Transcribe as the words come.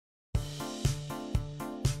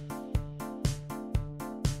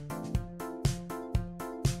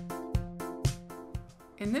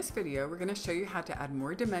In this video, we're going to show you how to add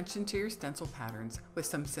more dimension to your stencil patterns with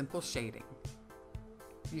some simple shading.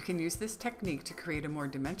 You can use this technique to create a more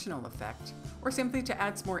dimensional effect, or simply to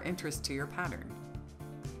add some more interest to your pattern.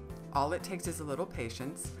 All it takes is a little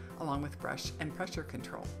patience, along with brush and pressure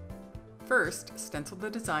control. First, stencil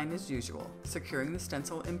the design as usual, securing the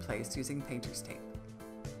stencil in place using painter's tape.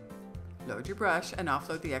 Load your brush and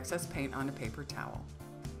offload the excess paint on a paper towel.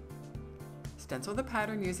 Stencil the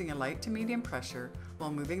pattern using a light to medium pressure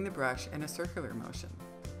while moving the brush in a circular motion.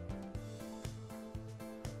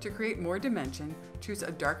 To create more dimension, choose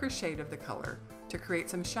a darker shade of the color to create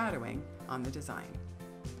some shadowing on the design.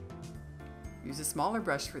 Use a smaller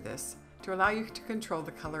brush for this to allow you to control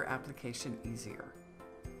the color application easier.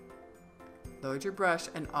 Load your brush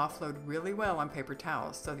and offload really well on paper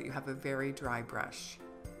towels so that you have a very dry brush.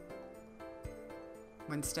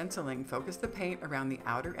 When stenciling, focus the paint around the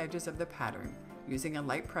outer edges of the pattern using a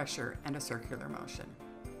light pressure and a circular motion.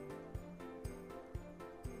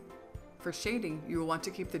 For shading, you will want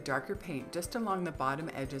to keep the darker paint just along the bottom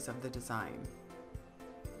edges of the design.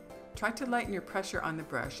 Try to lighten your pressure on the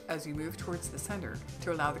brush as you move towards the center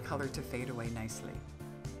to allow the color to fade away nicely.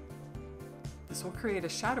 This will create a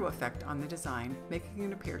shadow effect on the design, making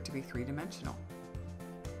it appear to be three-dimensional.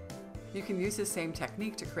 You can use the same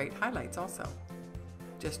technique to create highlights also.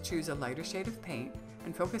 Just choose a lighter shade of paint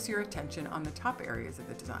and focus your attention on the top areas of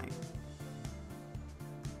the design.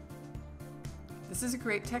 This is a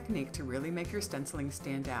great technique to really make your stenciling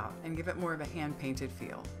stand out and give it more of a hand-painted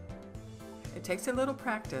feel. It takes a little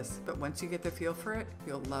practice, but once you get the feel for it,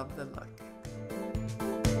 you'll love the look.